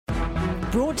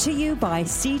Brought to you by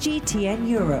CGTN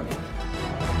Europe.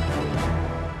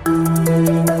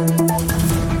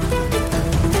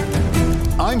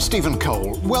 I'm Stephen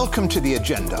Cole. Welcome to The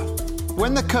Agenda.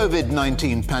 When the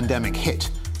COVID-19 pandemic hit,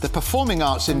 the performing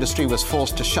arts industry was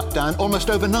forced to shut down almost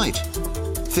overnight.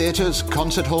 Theatres,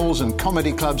 concert halls and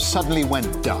comedy clubs suddenly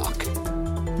went dark.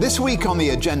 This week on The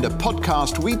Agenda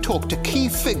podcast, we talk to key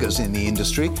figures in the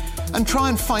industry and try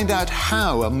and find out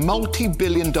how a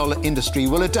multi-billion-dollar industry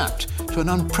will adapt to an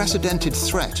unprecedented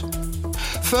threat.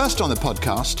 First on the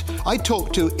podcast, I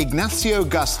talked to Ignacio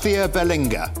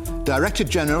García-Belenguer, Director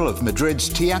General of Madrid's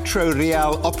Teatro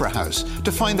Opera House,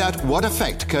 to find out what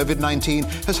effect COVID-19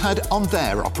 has had on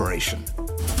their operation.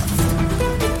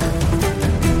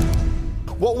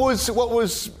 What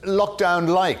was lockdown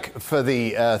like for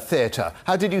the theatre?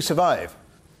 How did you survive?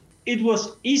 It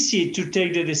was easy to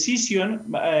take the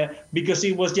decision because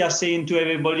it was just saying to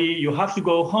everybody, you have to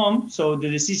go home. So the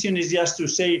decision is just to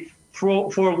say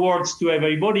four words to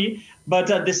everybody. But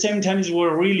at the same time, it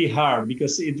was really hard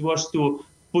because it was to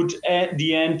put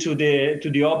the end to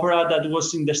the opera that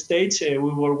was in the States. We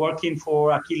were working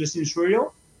for Achilles in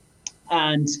Israel.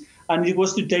 And it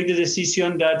was to take the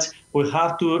decision that we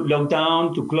have to lock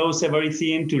down, to close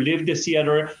everything, to leave the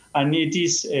theater. And it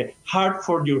is hard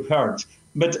for your heart.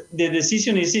 But the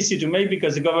decision is easy to make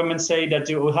because the government say that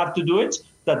we have to do it,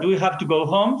 that we have to go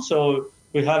home. So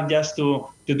we have just to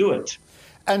do it.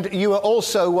 And you were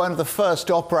also one of the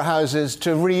first opera houses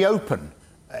to reopen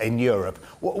in Europe.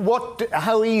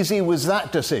 How easy was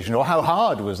that decision, or how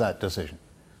hard was that decision?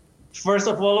 First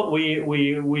of all,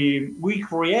 we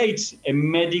create a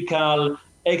medical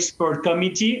expert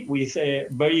committee with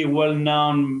very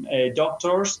well-known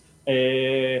doctors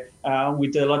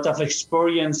with a lot of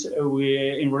experience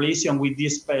in relation with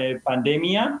this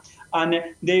pandemic. And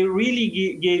they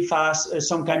really gave us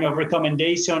some kind of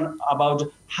recommendation about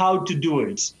how to do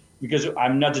it. Because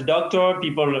I'm not a doctor,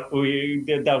 people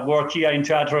that work here in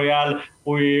Teatro,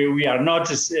 we are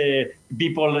not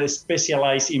people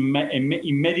specialized in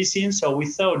medicine. So we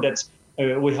thought that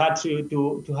we had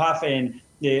to have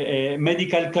a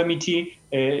medical committee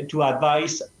to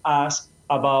advise us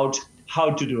about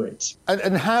how to do it.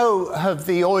 And how have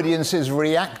the audiences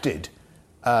reacted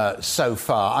so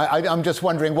far? I'm just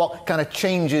wondering what kind of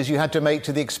changes you had to make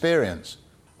to the experience.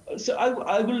 So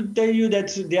I will tell you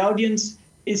that the audience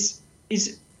is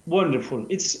wonderful.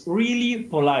 It's really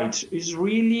polite. It's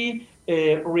really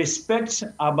respect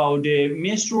about the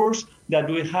measures that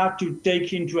we have to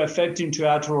take into effect in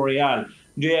Teatro Real.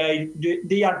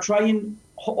 They are trying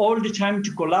all the time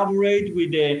to collaborate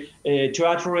with the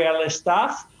Teatro Real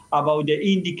staff about the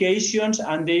indications,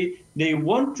 and they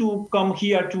want to come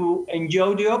here to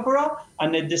enjoy the opera,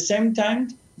 and at the same time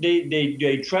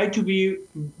they try to be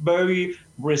very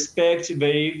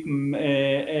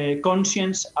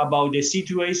conscious about the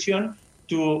situation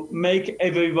to make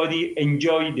everybody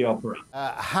enjoy the opera.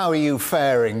 How are you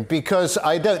faring? Because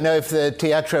I don't know if the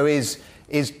Teatro is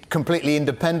completely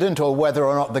independent or whether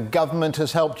or not the government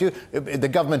has helped you. The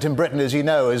government in Britain, as you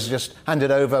know, has just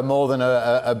handed over more than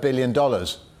 $1 billion.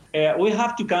 We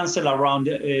have to cancel around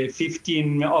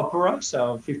 15 operas,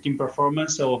 so 15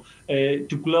 performances. So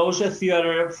to close a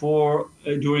theater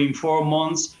during 4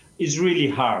 months is really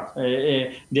hard.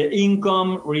 The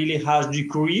income really has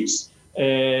decreased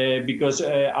because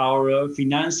our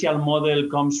financial model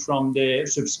comes from the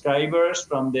subscribers,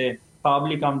 from the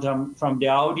public, and from the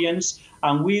audience.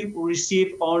 And we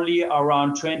receive only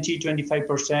around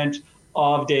 20-25%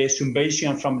 of the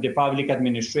subvention from the public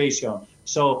administration.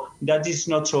 So that is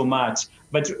not so much.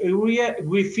 But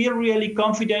we feel really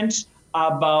confident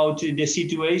about the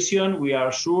situation. We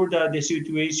are sure that the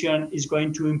situation is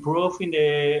going to improve in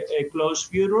the close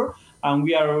future. And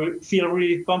we feel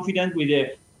really confident with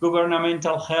the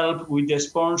governmental help, with the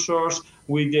sponsors,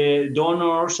 with the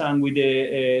donors, and with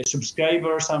the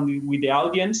subscribers, and with the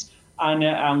audience.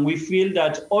 And we feel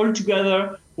that all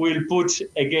together we'll put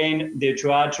again the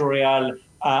Teatro Real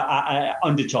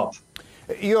on the top.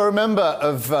 You're a member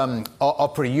of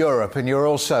Opera Europe, and you're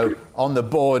also on the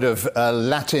board of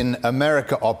Latin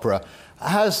America Opera.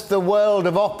 Has the world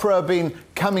of opera been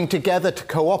coming together to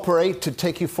cooperate, to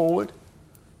take you forward?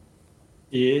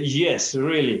 Yes,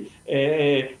 really.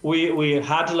 We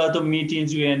had a lot of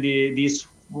meetings during these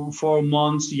 4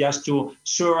 months just to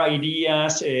share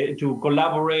ideas, to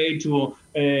collaborate, to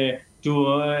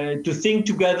think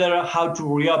together how to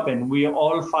reopen. We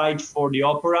all fight for the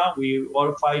opera. We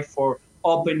all fight for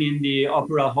opening the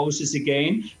opera houses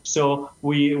again. So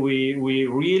we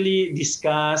really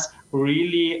discuss,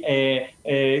 really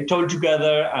talk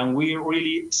together, and we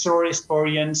really share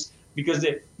experience because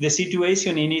the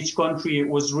situation in each country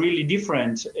was really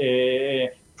different.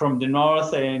 From the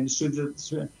north and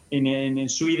in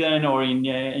Sweden or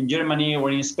in Germany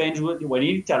or in Spain or in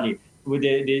Italy, with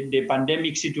the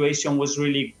pandemic situation was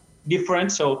really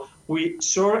different. So we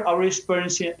saw our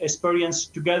experience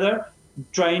together,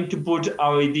 trying to put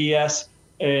our ideas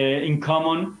in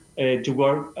common to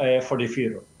work for the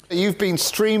future. You've been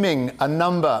streaming a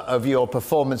number of your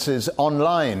performances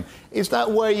online. Is that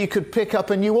where you could pick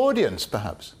up a new audience,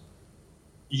 perhaps?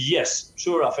 Yes,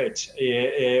 sure of it.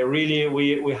 Really,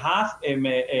 we have a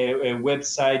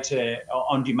website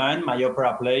on demand, My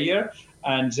Opera Player,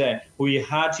 and we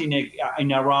had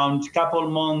in around couple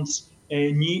months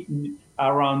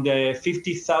around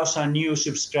 50,000 new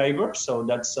subscribers. So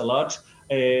that's a lot.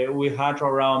 We had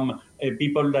around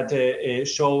people that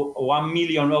show 1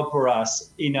 million operas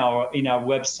in our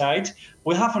website.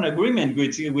 We have an agreement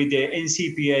with the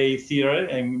NCPA Theater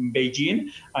in Beijing,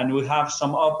 and we have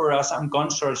some operas and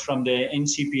concerts from the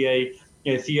NCPA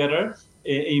Theater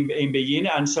in Beijing.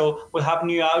 And so we have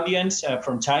new audience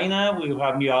from China, we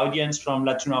have new audience from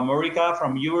Latin America,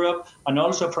 from Europe, and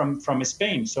also from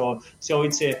Spain. So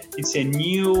it's a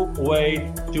new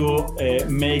way to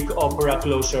make opera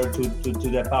closer to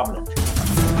the public.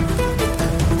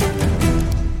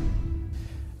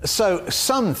 So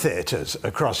some theatres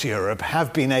across Europe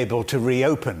have been able to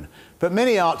reopen, but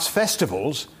many arts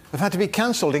festivals have had to be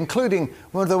cancelled, including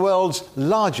one of the world's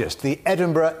largest, the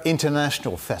Edinburgh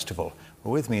International Festival.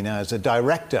 With me now is the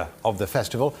director of the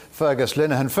festival, Fergus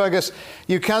Linehan. Fergus,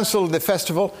 you cancelled the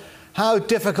festival. How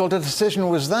difficult a decision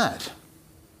was that?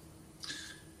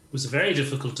 It was a very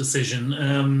difficult decision.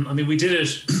 I mean, we did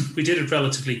it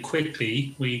relatively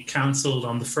quickly. We cancelled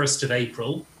on the 1st of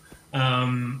April,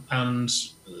 and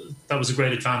that was a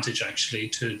great advantage, actually.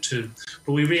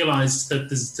 But we realised that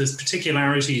there's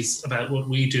particularities about what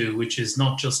we do, which is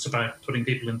not just about putting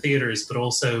people in theatres, but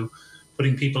also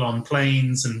putting people on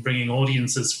planes and bringing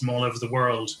audiences from all over the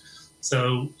world.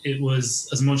 So it was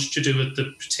as much to do with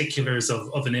the particulars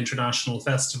of an international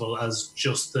festival as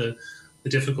just the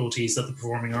difficulties that the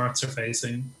performing arts are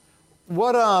facing.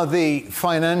 What are the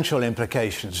financial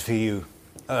implications for you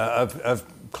of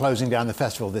closing down the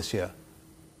festival this year?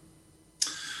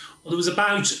 Well, there was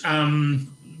about £4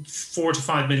 to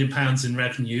 £5 million in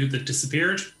revenue that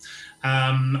disappeared.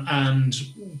 And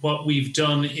what we've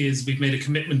done is we've made a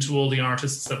commitment to all the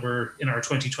artists that were in our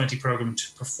 2020 programme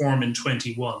to perform in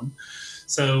 21.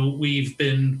 So we've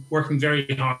been working very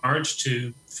hard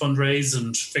to fundraise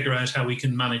and figure out how we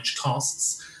can manage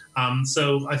costs.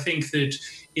 So I think that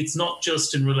it's not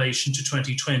just in relation to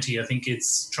 2020. I think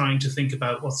it's trying to think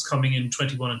about what's coming in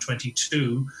 21 and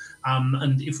 22.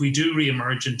 And if we do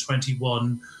re-emerge in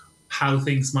 21, how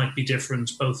things might be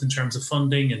different, both in terms of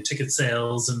funding and ticket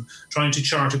sales, and trying to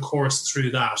chart a course through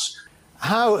that.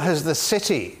 How has the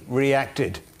city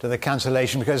reacted to the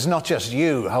cancellation? Because it's not just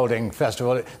you holding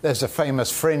festival, there's a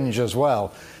famous Fringe as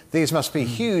well. These must be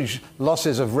huge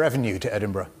losses of revenue to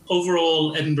Edinburgh.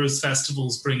 Overall, Edinburgh's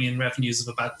festivals bring in revenues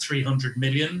of about £300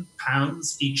 million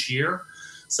each year.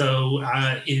 So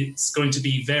it's going to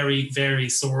be very, very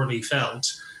sorely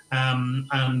felt.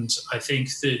 And I think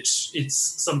that it's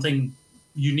something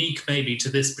unique maybe to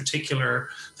this particular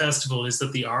festival is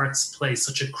that the arts play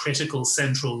such a critical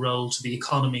central role to the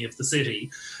economy of the city.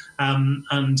 And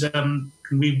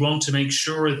we want to make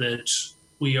sure that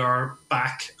we are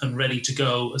back and ready to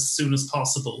go as soon as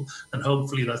possible. And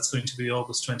hopefully that's going to be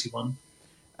August 21.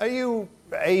 Are you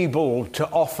able to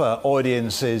offer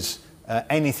audiences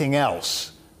anything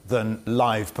else than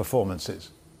live performances?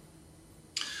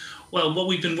 Well, what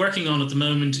we've been working on at the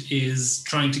moment is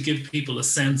trying to give people a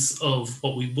sense of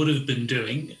what we would have been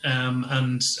doing.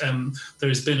 And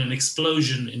there's been an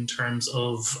explosion in terms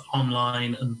of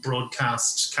online and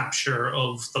broadcast capture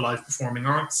of the live performing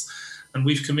arts. And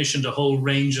we've commissioned a whole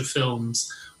range of films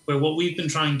where what we've been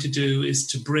trying to do is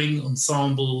to bring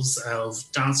ensembles of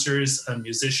dancers and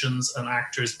musicians and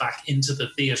actors back into the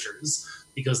theatres,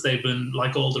 because they've been,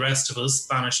 like all the rest of us,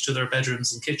 banished to their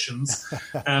bedrooms and kitchens,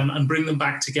 and bring them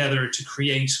back together to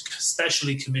create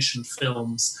specially commissioned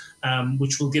films,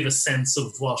 which will give a sense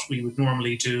of what we would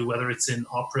normally do, whether it's in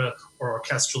opera or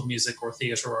orchestral music or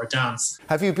theatre or dance.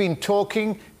 Have you been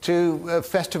talking to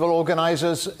festival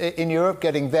organisers in Europe,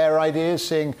 getting their ideas,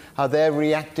 seeing how they're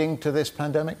reacting to this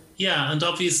pandemic? Yeah, and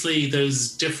obviously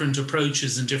there's different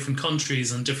approaches in different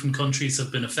countries, and different countries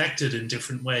have been affected in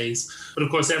different ways. But of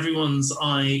course, everyone's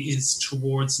eye is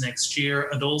towards next year,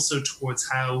 and also towards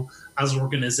how, as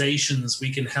organisations,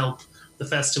 we can help the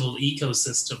festival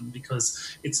ecosystem,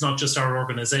 because it's not just our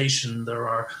organization. There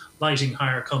are lighting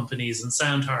hire companies and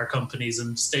sound hire companies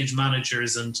and stage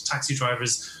managers and taxi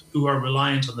drivers who are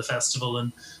reliant on the festival,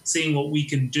 and seeing what we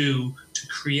can do to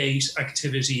create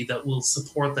activity that will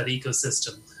support that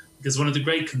ecosystem. Because one of the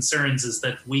great concerns is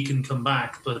that we can come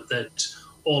back, but that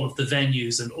all of the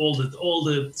venues and all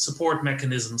the support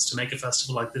mechanisms to make a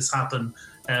festival like this happen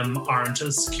aren't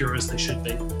as secure as they should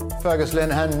be. Fergus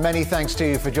Linehan, many thanks to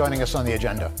you for joining us on The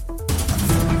Agenda.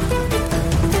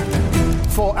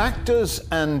 For actors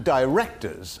and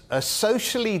directors, a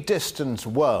socially distanced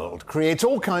world creates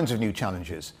all kinds of new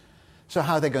challenges. So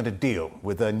how are they going to deal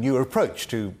with a new approach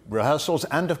to rehearsals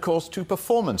and, of course, to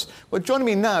performance? Well, joining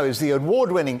me now is the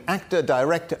award-winning actor,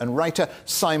 director and writer,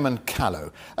 Simon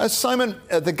Callow. Simon,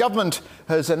 the government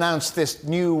has announced this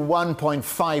new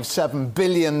 $1.57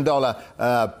 billion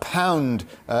pound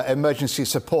emergency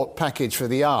support package for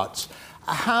the arts.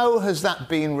 How has that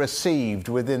been received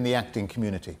within the acting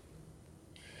community?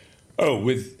 Oh,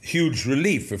 with huge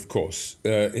relief, of course,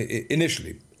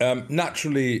 initially.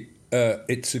 Naturally,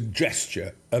 it's a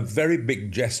gesture, a very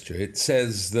big gesture. It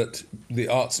says that the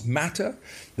arts matter,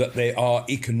 that they are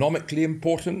economically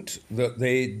important, that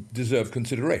they deserve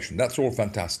consideration. That's all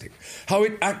fantastic. How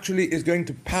it actually is going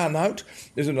to pan out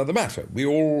is another matter. We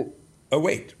all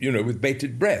await, with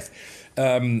bated breath.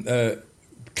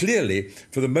 Clearly,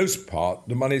 for the most part,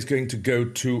 the money is going to go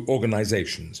to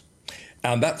organisations.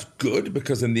 And that's good,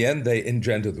 because in the end they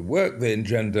engender the work, they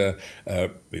engender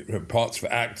parts for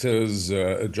actors,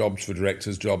 jobs for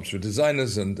directors, jobs for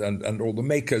designers, and all the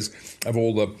makers of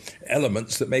all the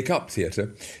elements that make up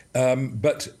theatre.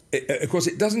 But, of course,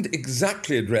 it doesn't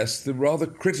exactly address the rather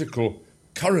critical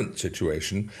current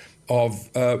situation of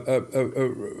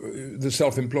the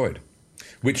self-employed,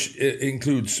 which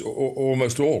includes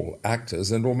almost all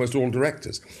actors and almost all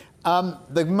directors.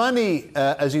 The money,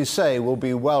 as you say, will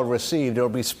be well received. It will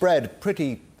be spread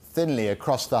pretty thinly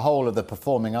across the whole of the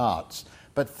performing arts.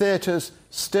 But theatres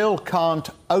still can't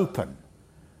open.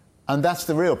 And that's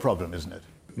the real problem, isn't it?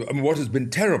 And what has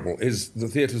been terrible is the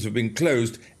theatres have been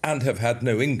closed and have had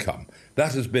no income.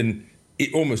 That has been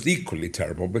almost equally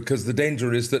terrible, because the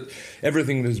danger is that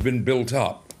everything that has been built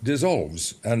up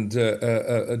dissolves and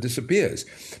disappears.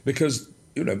 Because,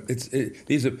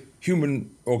 these are human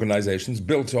organisations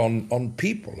built on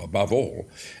people above all.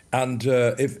 And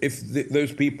if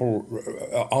those people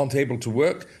aren't able to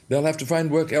work, they'll have to find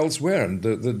work elsewhere. And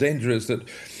the danger is that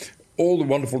all the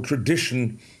wonderful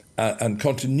tradition and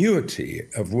continuity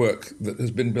of work that has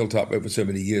been built up over so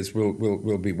many years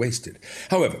will be wasted.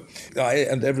 However, I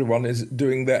and everyone is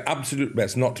doing their absolute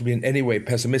best not to be in any way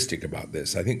pessimistic about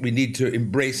this. I think we need to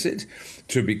embrace it,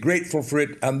 to be grateful for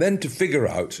it, and then to figure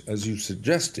out, as you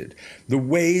suggested, the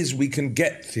ways we can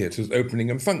get theatres opening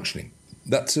and functioning.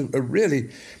 That's a really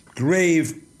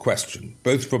grave question,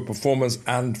 both for performers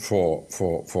and for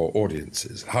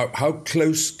audiences. How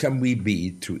close can we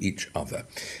be to each other?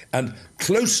 And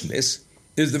closeness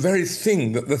is the very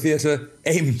thing that the theatre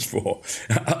aims for.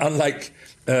 Unlike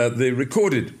the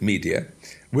recorded media,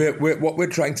 what we're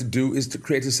trying to do is to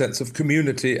create a sense of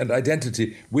community and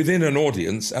identity within an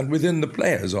audience and within the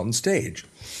players on stage.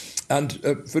 And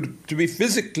to be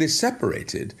physically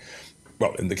separated,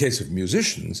 well, in the case of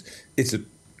musicians, it's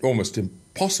almost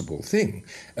impossible thing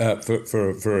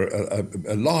for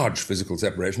a large physical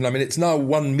separation. I mean, it's now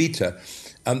 1 metre,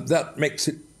 and that makes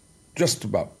it just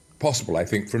about possible, I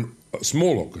think, for a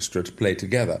small orchestra to play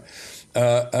together.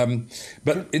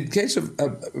 But in case of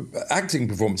acting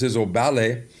performances or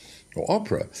ballet or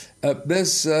opera,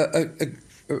 there's a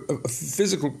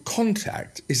physical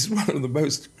contact is one of the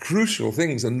most crucial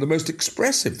things and the most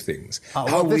expressive things.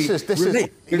 Exactly. This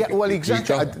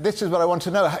is what I want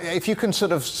to know. If you can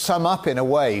sort of sum up in a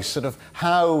way, sort of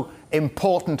how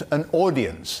important an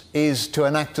audience is to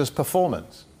an actor's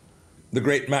performance. The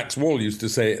great Max Wall used to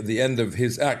say at the end of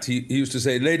his act, he used to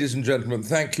say, "Ladies and gentlemen,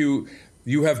 thank you.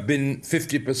 You have been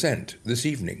 50% this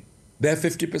evening." They're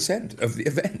 50% of the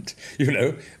event.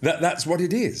 That's what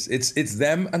it is. It's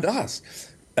them and us.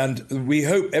 And we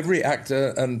hope, every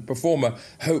actor and performer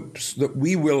hopes that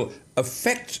we will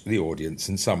affect the audience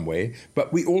in some way,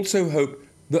 but we also hope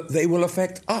that they will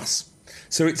affect us.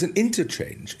 So it's an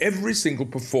interchange. Every single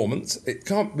performance, it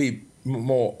can't be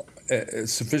more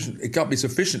sufficient. It can't be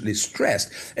sufficiently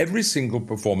stressed. Every single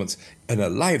performance in a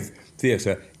live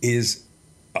theatre is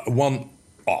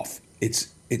one-off. It's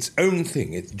its own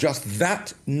thing. It's just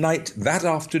that night, that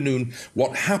afternoon,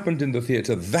 what happened in the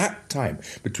theatre that time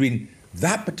between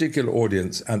that particular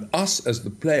audience and us as the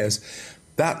players.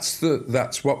 That's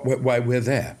why we're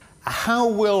there. How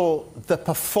will the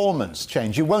performance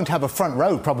change? You won't have a front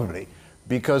row, probably,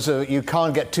 because you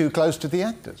can't get too close to the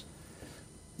actors.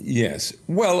 Yes.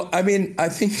 Well, I mean, I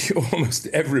think almost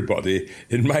everybody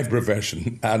in my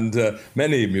profession and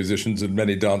many musicians and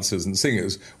many dancers and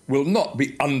singers will not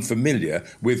be unfamiliar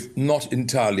with not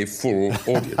entirely full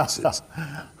audiences.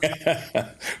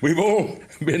 We've all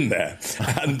been there.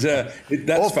 And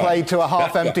that's all played to a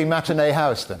half-empty matinee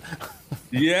house, then.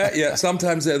 Yeah.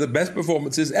 Sometimes they're the best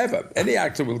performances ever. Any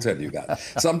actor will tell you that.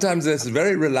 Sometimes they're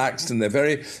very relaxed and they're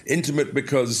very intimate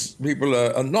because people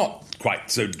are not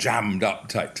quite so jammed up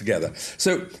tight together.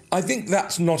 So I think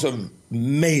that's not a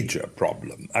major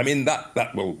problem. I mean,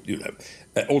 that will,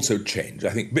 also change.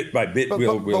 I think bit by bit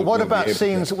we'll what about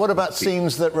scenes? What about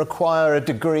scenes that require a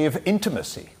degree of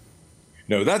intimacy?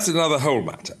 No, that's another whole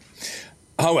matter.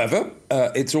 However,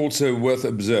 it's also worth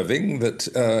observing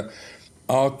that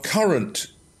our current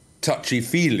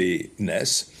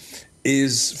touchy-feely-ness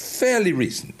is fairly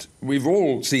recent. We've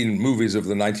all seen movies of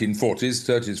the 1940s,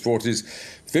 30s, 40s,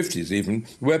 50s even,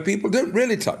 where people don't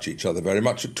really touch each other very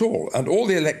much at all. And all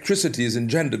the electricity is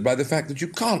engendered by the fact that you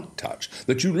can't touch,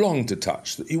 that you long to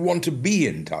touch, that you want to be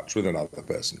in touch with another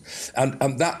person.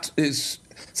 And that is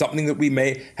something that we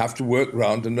may have to work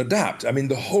around and adapt. I mean,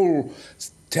 the whole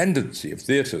tendency of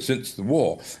theatre since the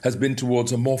war has been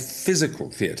towards a more physical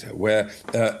theatre where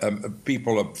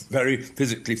people are very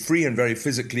physically free and very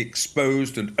physically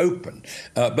exposed and open.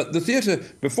 But the theatre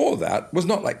before that was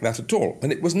not like that at all.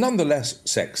 And it was nonetheless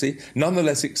sexy,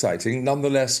 nonetheless exciting,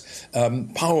 nonetheless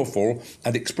powerful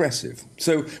and expressive.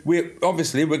 So we're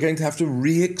going to have to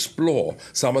re-explore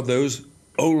some of those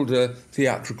older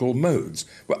theatrical modes.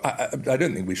 Well, I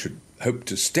don't think we should hope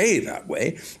to stay that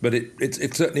way, but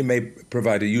it certainly may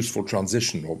provide a useful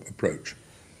transition or approach.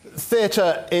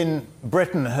 Theatre in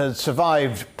Britain has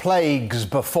survived plagues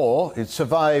before. It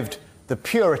survived the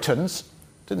Puritans,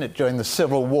 didn't it, during the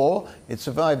Civil War? It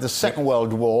survived the Second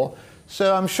World War.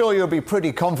 So I'm sure you'll be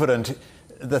pretty confident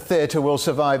the theatre will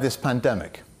survive this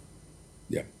pandemic.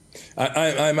 Yeah.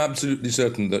 I'm absolutely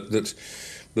certain that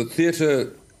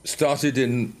theatre started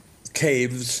in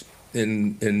caves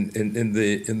in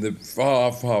the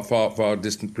far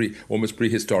distant almost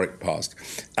prehistoric past,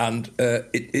 and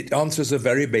it answers a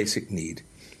very basic need,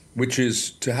 which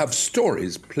is to have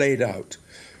stories played out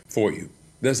for you.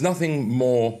 There's nothing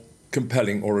more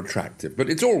compelling or attractive, but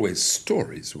it's always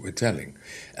stories we're telling,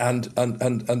 and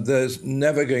there's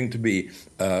never going to be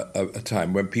a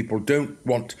time when people don't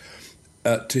want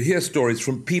to hear stories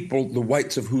from people the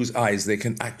whites of whose eyes they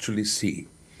can actually see.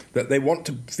 That they want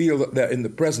to feel that they're in the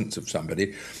presence of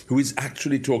somebody who is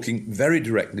actually talking very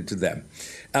directly to them.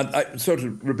 And I sort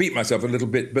of repeat myself a little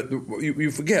bit, but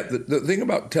you forget that the thing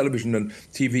about television and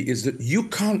TV is that you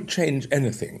can't change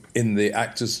anything in the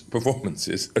actors'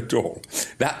 performances at all.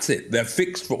 That's it. They're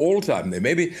fixed for all time. They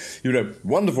may be,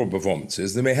 wonderful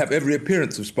performances. They may have every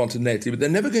appearance of spontaneity, but they're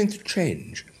never going to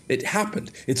change. It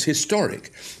happened. It's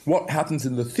historic. What happens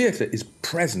in the theatre is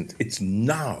present. It's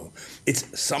now.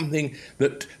 It's something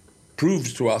that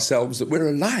proves to ourselves that we're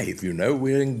alive,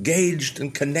 we're engaged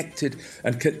and connected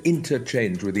and can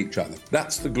interchange with each other.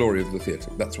 That's the glory of the theatre.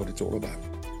 That's what it's all about.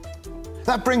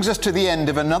 That brings us to the end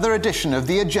of another edition of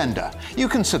The Agenda. You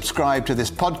can subscribe to this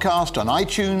podcast on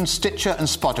iTunes, Stitcher and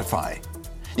Spotify.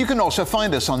 You can also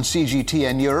find us on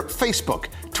CGTN Europe, Facebook,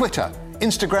 Twitter,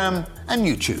 Instagram and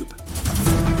YouTube.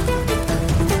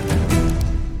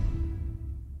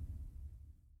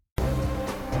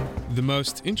 The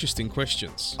most interesting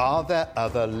questions. Are there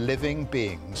other living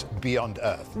beings beyond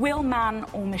Earth? Will man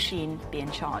or machine be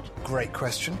in charge? Great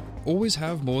question. Always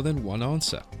have more than one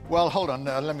answer. Well, hold on,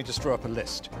 let me just draw up a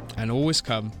list. And always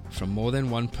come from more than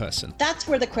one person. That's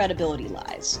where the credibility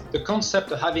lies. The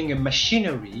concept of having a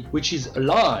machinery which is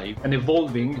alive and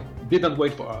evolving didn't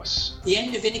wait for us. The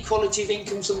end of inequality of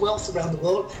incomes and wealth around the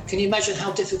world, can you imagine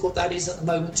how difficult that is at the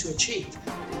moment to achieve?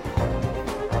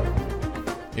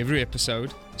 Every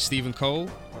episode, Stephen Cole,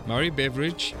 Murray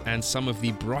Beveridge, and some of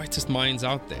the brightest minds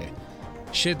out there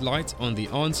shed light on the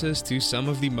answers to some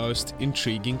of the most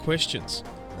intriguing questions.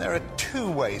 There are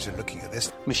two ways of looking at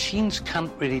this. Machines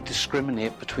can't really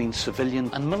discriminate between civilian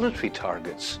and military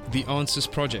targets. The Answers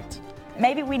Project.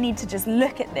 Maybe we need to just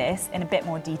look at this in a bit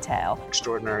more detail.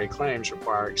 Extraordinary claims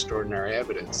require extraordinary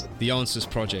evidence. The Answers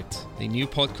Project, a new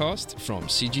podcast from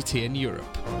CGTN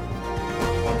Europe.